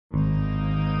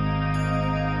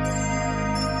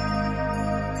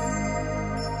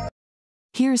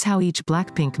Here's how each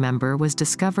Blackpink member was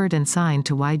discovered and signed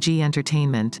to YG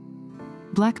Entertainment.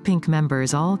 Blackpink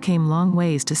members all came long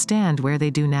ways to stand where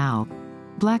they do now.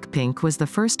 Blackpink was the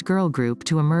first girl group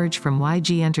to emerge from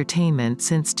YG Entertainment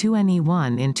since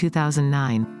 2NE1 in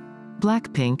 2009.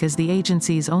 Blackpink is the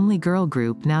agency's only girl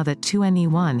group now that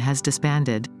 2NE1 has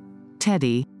disbanded.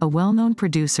 Teddy, a well-known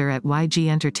producer at YG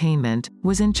Entertainment,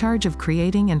 was in charge of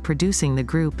creating and producing the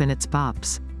group and its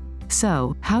bops.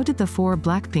 So, how did the four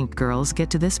Blackpink girls get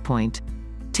to this point?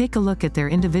 Take a look at their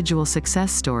individual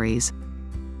success stories.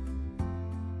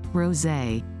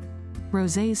 Rosé.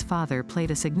 Rosé's father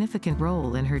played a significant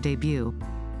role in her debut.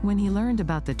 When he learned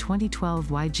about the 2012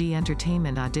 YG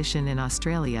Entertainment audition in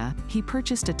Australia, he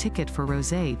purchased a ticket for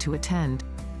Rosé to attend.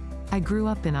 I grew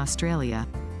up in Australia.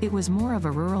 It was more of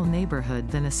a rural neighborhood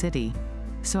than a city.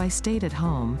 So I stayed at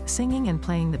home, singing and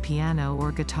playing the piano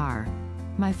or guitar.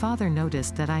 My father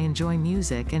noticed that I enjoy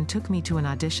music and took me to an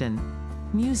audition.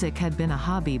 Music had been a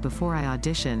hobby before I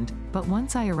auditioned, but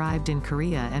once I arrived in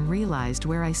Korea and realized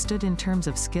where I stood in terms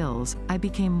of skills, I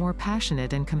became more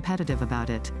passionate and competitive about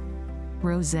it.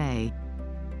 Rosé.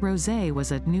 Rosé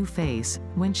was a new face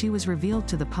when she was revealed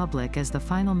to the public as the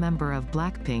final member of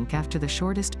Blackpink after the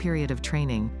shortest period of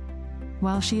training.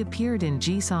 While she appeared in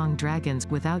Jisoo Dragon's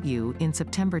Without You in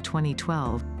September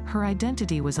 2012, her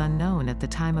identity was unknown at the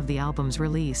time of the album's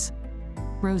release.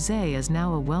 Rosé is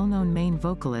now a well-known main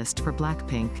vocalist for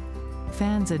Blackpink.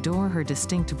 Fans adore her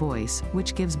distinct voice,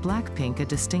 which gives Blackpink a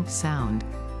distinct sound.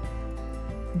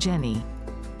 Jennie.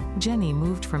 Jennie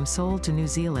moved from Seoul to New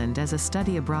Zealand as a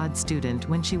study abroad student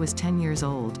when she was 10 years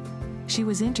old. She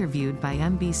was interviewed by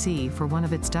MBC for one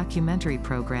of its documentary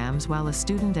programs while a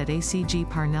student at ACG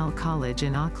Parnell College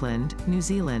in Auckland, New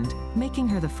Zealand, making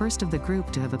her the first of the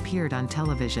group to have appeared on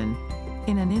television.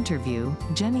 In an interview,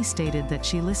 Jennie stated that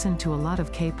she listened to a lot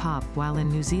of K-pop while in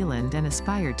New Zealand and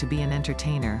aspired to be an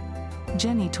entertainer.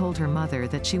 Jennie told her mother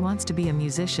that she wants to be a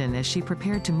musician as she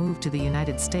prepared to move to the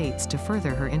United States to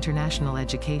further her international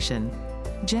education.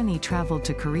 Jennie traveled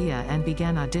to Korea and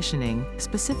began auditioning,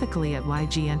 specifically at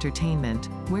YG Entertainment,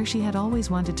 where she had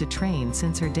always wanted to train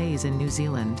since her days in New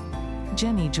Zealand.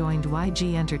 Jennie joined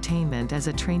YG Entertainment as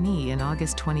a trainee in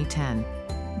August 2010.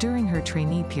 During her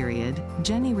trainee period,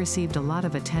 Jennie received a lot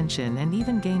of attention and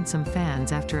even gained some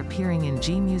fans after appearing in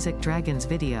G-Music Dragon's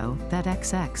video, That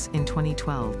XX, in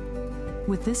 2012.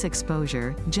 With this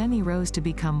exposure, Jennie rose to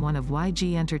become one of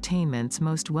YG Entertainment's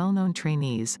most well-known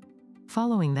trainees.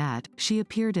 Following that, she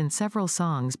appeared in several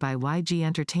songs by YG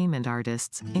Entertainment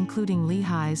artists, including Lee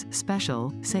Hi's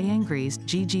Special, Say Angry's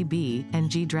GGB, and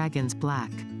G-Dragon's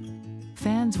Black.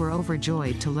 Fans were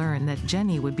overjoyed to learn that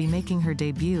Jennie would be making her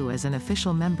debut as an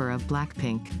official member of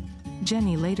Blackpink.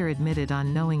 Jennie later admitted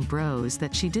on Knowing Bros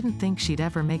that she didn't think she'd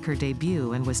ever make her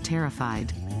debut and was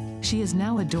terrified. She is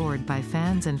now adored by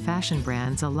fans and fashion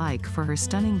brands alike for her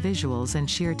stunning visuals and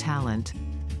sheer talent.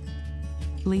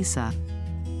 Lisa.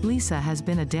 Lisa has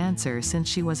been a dancer since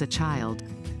she was a child.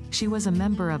 She was a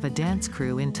member of a dance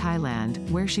crew in Thailand,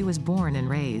 where she was born and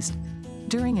raised.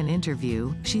 During an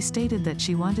interview, she stated that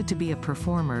she wanted to be a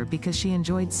performer because she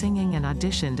enjoyed singing and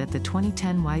auditioned at the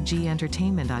 2010 YG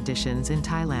Entertainment auditions in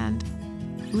Thailand.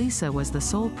 Lisa was the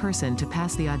sole person to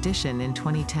pass the audition in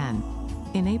 2010.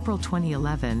 In April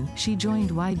 2011, she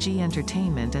joined YG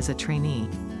Entertainment as a trainee.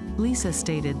 Lisa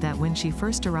stated that when she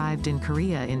first arrived in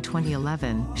Korea in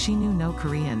 2011, she knew no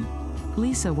Korean.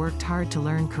 Lisa worked hard to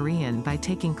learn Korean by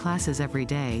taking classes every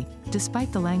day,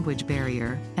 despite the language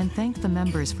barrier, and thanked the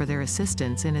members for their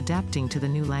assistance in adapting to the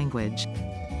new language.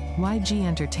 YG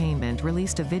Entertainment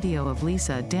released a video of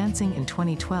Lisa dancing in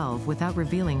 2012 without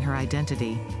revealing her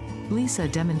identity. Lisa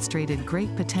demonstrated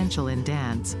great potential in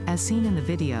dance, as seen in the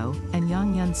video, and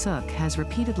Yang Yun-suk has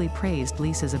repeatedly praised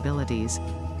Lisa's abilities.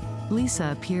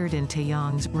 Lisa appeared in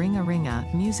Taeyong's Ringa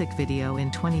Ringa music video in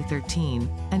 2013,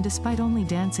 and despite only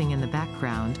dancing in the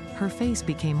background, her face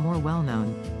became more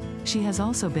well-known. She has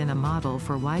also been a model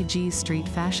for YG's street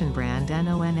fashion brand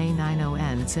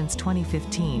NONA90N since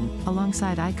 2015,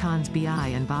 alongside icons BI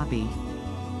and Bobby.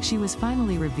 She was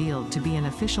finally revealed to be an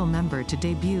official member to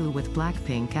debut with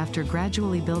Blackpink after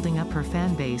gradually building up her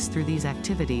fan base through these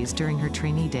activities during her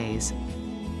trainee days.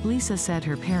 Lisa said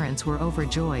her parents were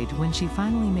overjoyed when she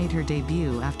finally made her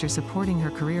debut after supporting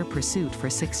her career pursuit for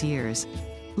 6 years.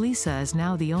 Lisa is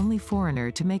now the only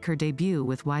foreigner to make her debut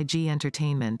with YG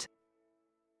Entertainment.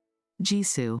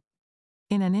 Jisoo.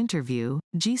 In an interview,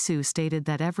 Jisoo stated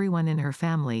that everyone in her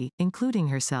family, including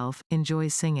herself,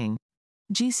 enjoys singing.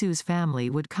 Jisoo's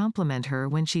family would compliment her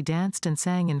when she danced and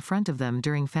sang in front of them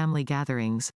during family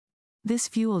gatherings. This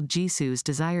fueled Jisoo's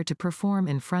desire to perform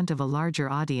in front of a larger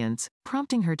audience,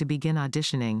 prompting her to begin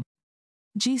auditioning.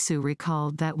 Jisoo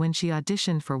recalled that when she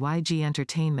auditioned for YG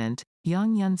Entertainment,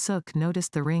 Young Yun-suk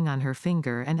noticed the ring on her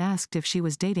finger and asked if she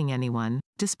was dating anyone,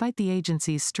 despite the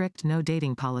agency's strict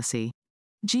no-dating policy.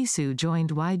 Jisoo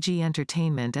joined YG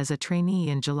Entertainment as a trainee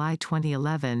in July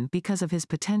 2011 because of his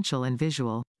potential and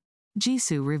visual.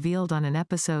 Jisoo revealed on an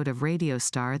episode of Radio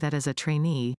Star that as a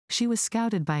trainee, she was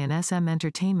scouted by an SM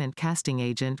Entertainment casting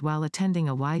agent while attending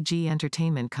a YG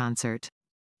Entertainment concert.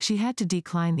 She had to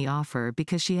decline the offer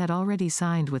because she had already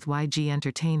signed with YG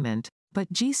Entertainment,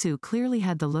 but Jisoo clearly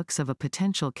had the looks of a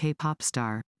potential K-pop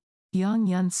star. Young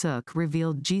Yun-suk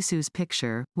revealed Jisoo's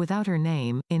picture, without her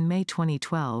name, in May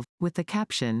 2012, with the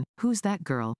caption, "Who's that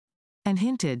girl?" and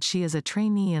hinted she is a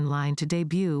trainee in line to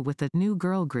debut with the new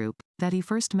girl group that he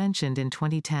first mentioned in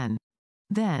 2010.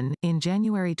 Then, in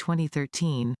January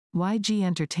 2013, YG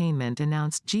Entertainment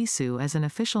announced Jisoo as an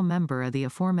official member of the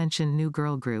aforementioned new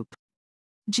girl group.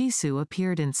 Jisoo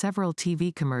appeared in several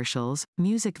TV commercials,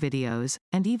 music videos,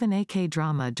 and even a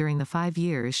K-drama during the 5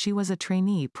 years she was a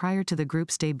trainee prior to the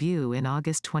group's debut in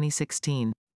August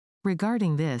 2016.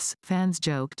 Regarding this, fans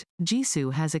joked,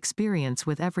 "Jisoo has experience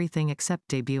with everything except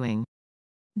debuting."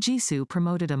 Jisoo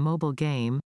promoted a mobile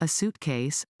game, a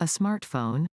suitcase, a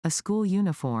smartphone, a school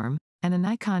uniform, and a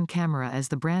Nikon camera as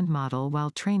the brand model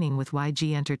while training with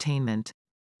YG Entertainment.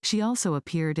 She also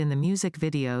appeared in the music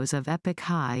videos of Epic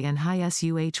High and High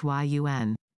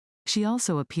Suhyun. She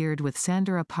also appeared with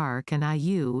Sandra Park and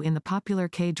IU in the popular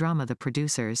K-drama The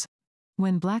Producers.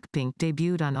 When Blackpink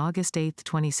debuted on August 8,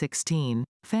 2016,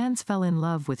 fans fell in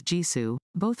love with Jisoo,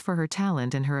 both for her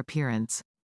talent and her appearance.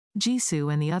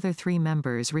 Jisoo and the other 3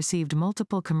 members received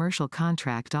multiple commercial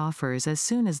contract offers as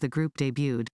soon as the group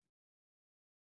debuted.